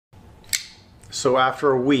So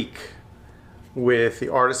after a week with the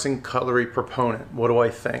Artisan Cutlery Proponent, what do I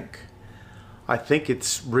think? I think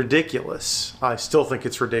it's ridiculous. I still think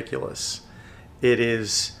it's ridiculous. It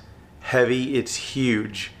is heavy, it's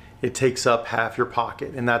huge. It takes up half your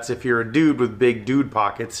pocket, and that's if you're a dude with big dude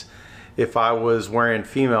pockets. If I was wearing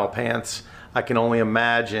female pants, I can only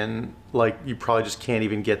imagine, like, you probably just can't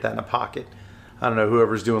even get that in a pocket. I don't know,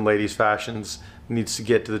 whoever's doing ladies fashions needs to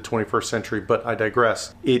get to the 21st century, but I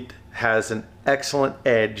digress. It has an excellent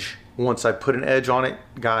edge. Once I put an edge on it,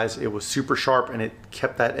 guys, it was super sharp and it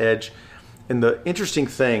kept that edge. And the interesting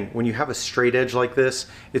thing, when you have a straight edge like this,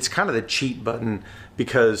 it's kind of the cheat button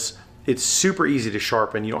because it's super easy to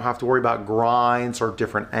sharpen. You don't have to worry about grinds or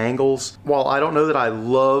different angles. While I don't know that I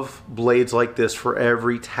love blades like this for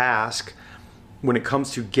every task, when it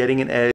comes to getting an edge,